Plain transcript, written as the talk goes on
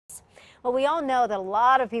Well, we all know that a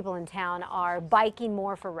lot of people in town are biking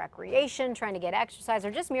more for recreation, trying to get exercise,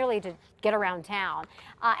 or just merely to get around town.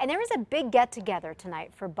 And there is a big get-together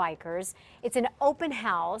tonight for bikers. It's an open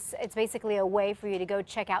house. It's basically a way for you to go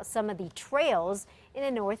check out some of the trails in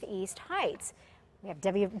the Northeast Heights. We have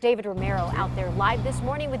David Romero out there live this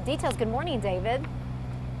morning with details. Good morning, David.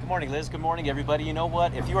 Good morning, Liz. Good morning, everybody. You know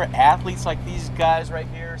what? If you are athletes like these guys right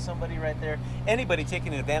here, somebody right there, anybody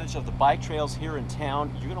taking advantage of the bike trails here in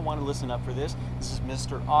town, you're going to want to listen up for this. This is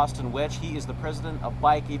Mr. Austin Wedge. He is the president of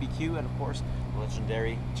Bike ABQ, and of course, the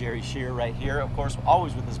legendary Jerry Shear right here, of course,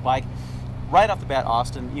 always with his bike. Right off the bat,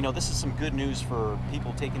 Austin, you know, this is some good news for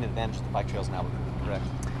people taking advantage of the bike trails in Albuquerque, correct?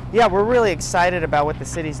 Yeah, we're really excited about what the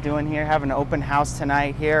city's doing here, having an open house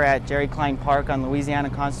tonight here at Jerry Cline Park on Louisiana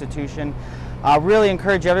and Constitution. Really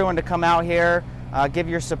encourage everyone to come out here, give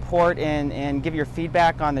your support and give your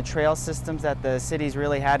feedback on the trail systems that the city's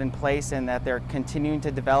really had in place and that they're continuing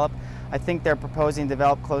to develop. I think they're proposing to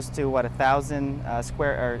develop close to, what,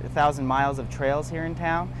 1,000 miles of trails here in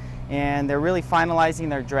town. And they're really finalizing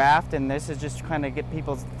their draft, and this is just trying to get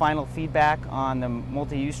people's final feedback on the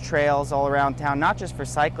multi-use trails all around town, not just for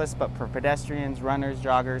cyclists, but for pedestrians, runners,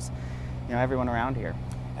 joggers, you know, everyone around here.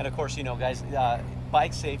 And of course, you know, guys,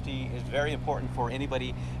 bike safety is very important for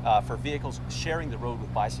anybody, for vehicles sharing the road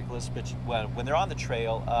with bicyclists. But when they're on the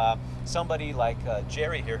trail, somebody like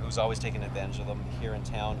Jerry here, who's always taking advantage of them here in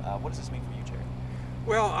town, what does this mean for you, Jerry?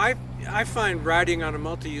 Well, I find riding on a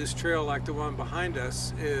multi-use trail like the one behind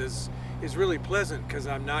us is really pleasant because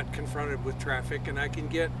I'm not confronted with traffic and I can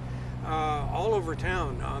get all over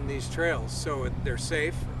town on these trails, so they're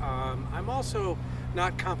safe. I'm also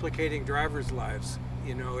not complicating drivers' lives.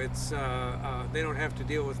 You know, it's they don't have to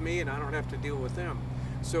deal with me and I don't have to deal with them,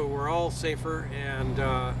 so we're all safer.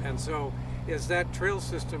 And so as that trail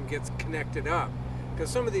system gets connected up, because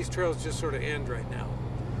some of these trails just sort of end right now,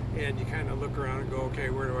 and you kind of look around and go, okay,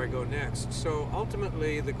 where do I go next? So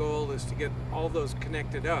ultimately the goal is to get all those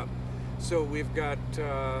connected up, so we've got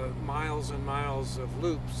miles and miles of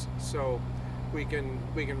loops, so we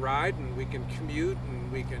can ride and we can commute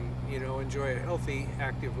and we can, you know, enjoy a healthy,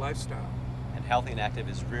 active lifestyle. And healthy and active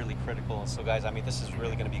is really critical. And so, guys, I mean, this is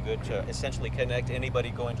really going to be good to essentially connect anybody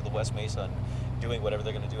going to the West Mesa and doing whatever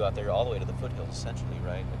they're going to do out there all the way to the foothills, essentially,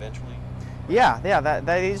 right? Eventually. Yeah,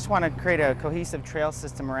 they just want to create a cohesive trail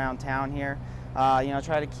system around town here. You know,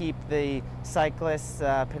 try to keep the cyclists,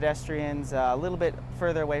 pedestrians a little bit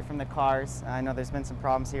further away from the cars. I know there's been some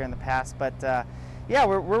problems here in the past, but yeah,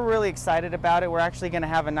 we're really excited about it. We're actually going to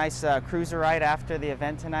have a nice cruiser ride after the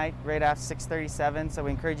event tonight, right after 6:37. So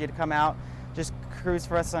we encourage you to come out, just cruise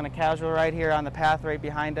for us on a casual ride here on the path right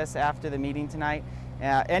behind us after the meeting tonight.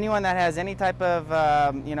 Anyone that has any type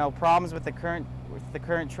of you know, problems with the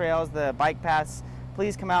current trails, the bike paths,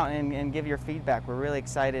 please come out and give your feedback. We're really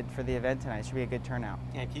excited for the event tonight. It should be a good turnout.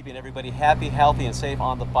 And keeping everybody happy, healthy, and safe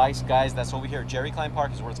on the bikes, guys. That's over here at Jerry Cline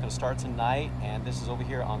Park is where it's going to start tonight, and this is over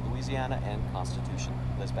here on Louisiana and Constitution.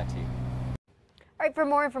 Liz, back to you. All right, for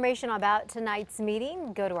more information about tonight's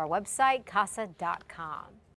meeting, go to our website, casa.com.